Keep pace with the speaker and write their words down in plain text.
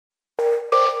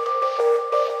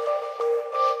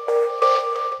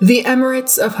The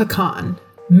Emirates of Hakan,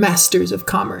 masters of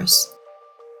commerce.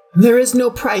 There is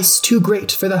no price too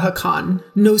great for the Hakan,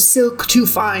 no silk too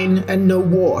fine, and no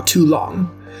war too long.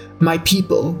 My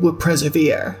people will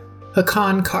persevere.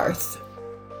 Hakan Karth.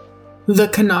 The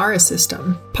Kanara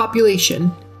system.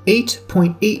 Population,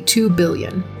 8.82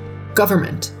 billion.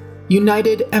 Government,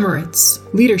 United Emirates.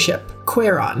 Leadership,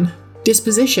 Quairon.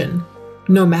 Disposition,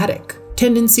 nomadic.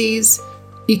 Tendencies,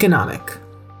 economic.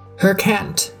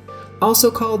 Herkant,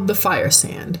 also called the Fire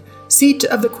Sand, seat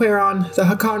of the Quairon, the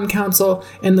Hakan Council,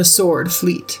 and the Sword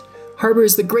Fleet,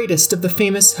 harbors the greatest of the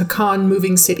famous Hakan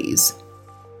moving cities.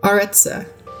 Aretse,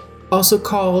 also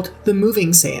called the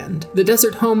Moving Sand, the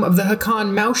desert home of the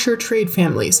Hakan Mausher trade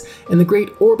families and the great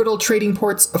orbital trading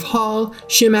ports of Hall,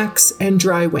 Shimax, and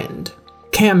Dry Wind.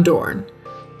 Camdorn,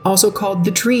 also called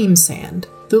the Dream Sand,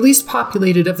 the least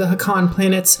populated of the Hakan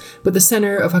planets, but the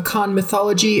center of Hakan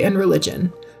mythology and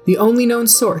religion, the only known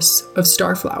source of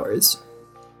starflowers.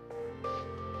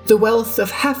 The wealth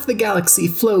of half the galaxy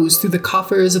flows through the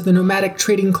coffers of the nomadic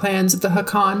trading clans of the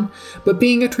Hakan, but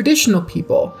being a traditional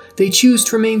people, they choose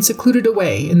to remain secluded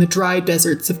away in the dry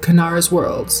deserts of Kanara's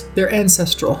worlds, their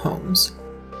ancestral homes.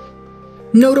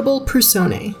 Notable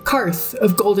personae: Karth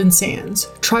of Golden Sands,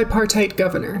 tripartite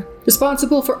governor.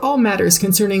 Responsible for all matters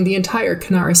concerning the entire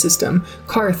Kanara system,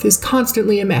 Karth is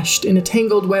constantly enmeshed in a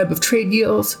tangled web of trade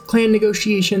deals, clan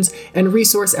negotiations, and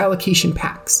resource allocation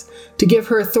pacts. To give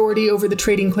her authority over the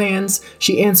trading clans,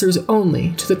 she answers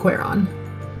only to the Quairon.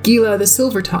 Gila the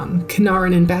Silvertongue,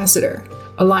 Kanaran ambassador.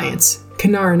 Alliance,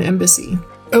 Kanaran embassy.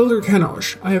 Elder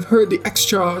Kanoj, I have heard the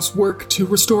Excha's work to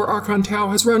restore Archon Tau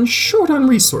has run short on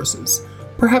resources.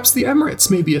 Perhaps the Emirates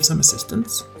may be of some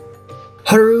assistance.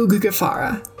 Harug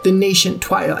Gafara, the Nascent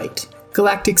Twilight.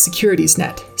 Galactic Securities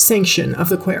Net, sanction of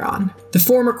the Quairon. The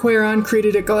former Quairon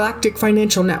created a galactic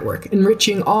financial network,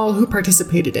 enriching all who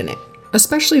participated in it,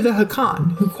 especially the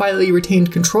Hakan, who quietly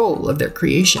retained control of their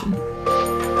creation.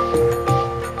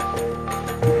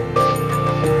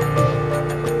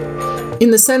 In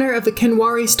the center of the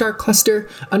Kenwari star cluster,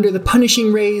 under the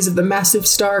punishing rays of the massive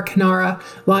star Kanara,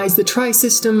 lies the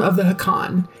tri-system of the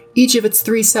Hakan, each of its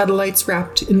 3 satellites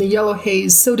wrapped in the yellow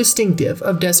haze so distinctive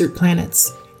of desert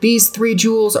planets. These 3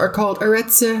 jewels are called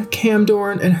Aretse,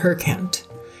 Camdorn, and Herkant.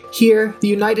 Here, the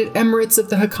United Emirates of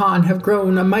the Hakan have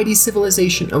grown a mighty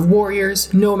civilization of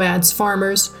warriors, nomads,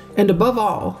 farmers, and above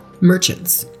all,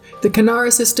 merchants. The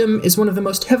Kanara system is one of the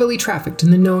most heavily trafficked in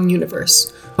the known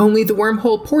universe. Only the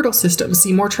wormhole portal systems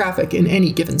see more traffic in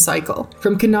any given cycle.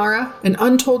 From Kanara, an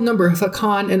untold number of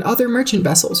Hakan and other merchant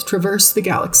vessels traverse the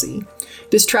galaxy.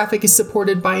 This traffic is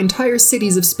supported by entire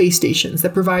cities of space stations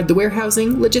that provide the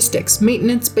warehousing, logistics,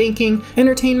 maintenance, banking,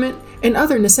 entertainment, and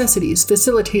other necessities,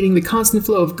 facilitating the constant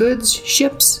flow of goods,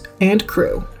 ships, and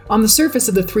crew. On the surface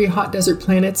of the 3 hot desert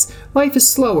planets, life is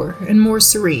slower and more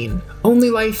serene. Only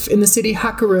life in the city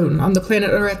Hakarun on the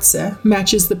planet Aretse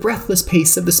matches the breathless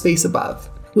pace of the space above.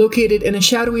 Located in a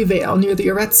shadowy vale near the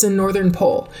Aretsan northern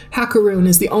pole, Hakarun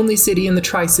is the only city in the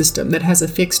Tri-System that has a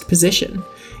fixed position.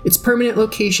 Its permanent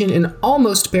location in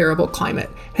almost bearable climate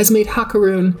has made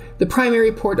Hakarun the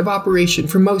primary port of operation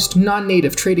for most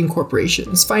non-native trading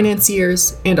corporations,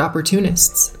 financiers, and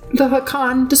opportunists. The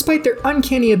Hakan, despite their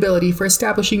uncanny ability for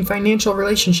establishing financial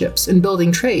relationships and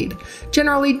building trade,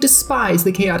 generally despise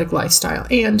the chaotic lifestyle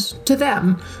and, to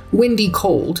them, windy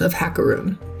cold of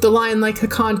Hakarun. The lion-like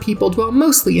Hakan people dwell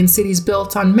mostly in cities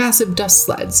built on massive dust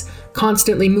sleds,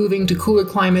 constantly moving to cooler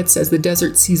climates as the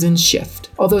desert seasons shift.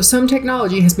 Although some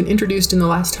technology has been introduced in the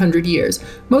last 100 years,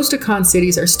 most Hakan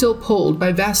cities are still pulled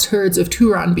by vast herds of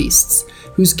Turan beasts,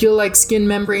 whose gill-like skin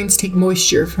membranes take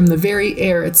moisture from the very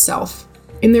air itself.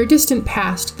 In their distant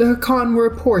past, the Hakan were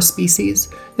a poor species,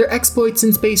 their exploits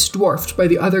in space dwarfed by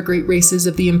the other great races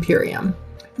of the Imperium.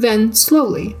 Then,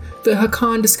 slowly, the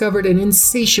Hakan discovered an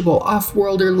insatiable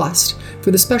off-worlder lust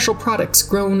for the special products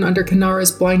grown under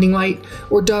Kanara's blinding light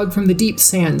or dug from the deep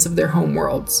sands of their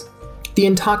homeworlds. The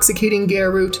intoxicating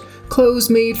Gerut, clothes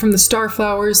made from the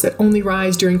starflowers that only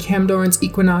rise during Camdorn's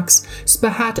equinox,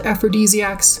 Spahat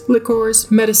aphrodisiacs,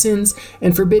 liquors, medicines,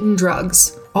 and forbidden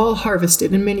drugs, all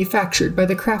harvested and manufactured by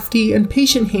the crafty and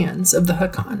patient hands of the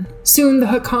Hakan. Soon the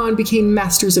Hakan became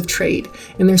masters of trade,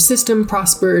 and their system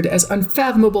prospered as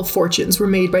unfathomable fortunes were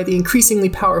made by the increasingly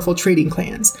powerful trading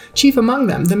clans, chief among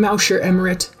them the Mausher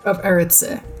Emirate of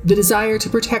Aretse. The desire to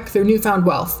protect their newfound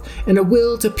wealth, and a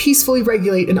will to peacefully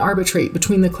regulate and arbitrate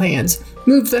between the clans,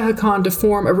 moved the Hakan to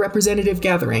form a representative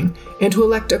gathering, and to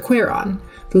elect a Quairon,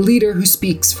 the leader who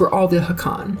speaks for all the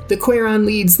Hakan. The Quairon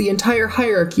leads the entire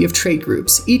hierarchy of trade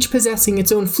groups, each possessing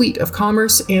its own fleet of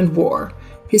commerce and war.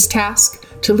 His task?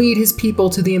 to lead his people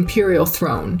to the imperial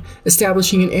throne,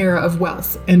 establishing an era of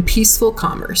wealth and peaceful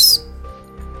commerce.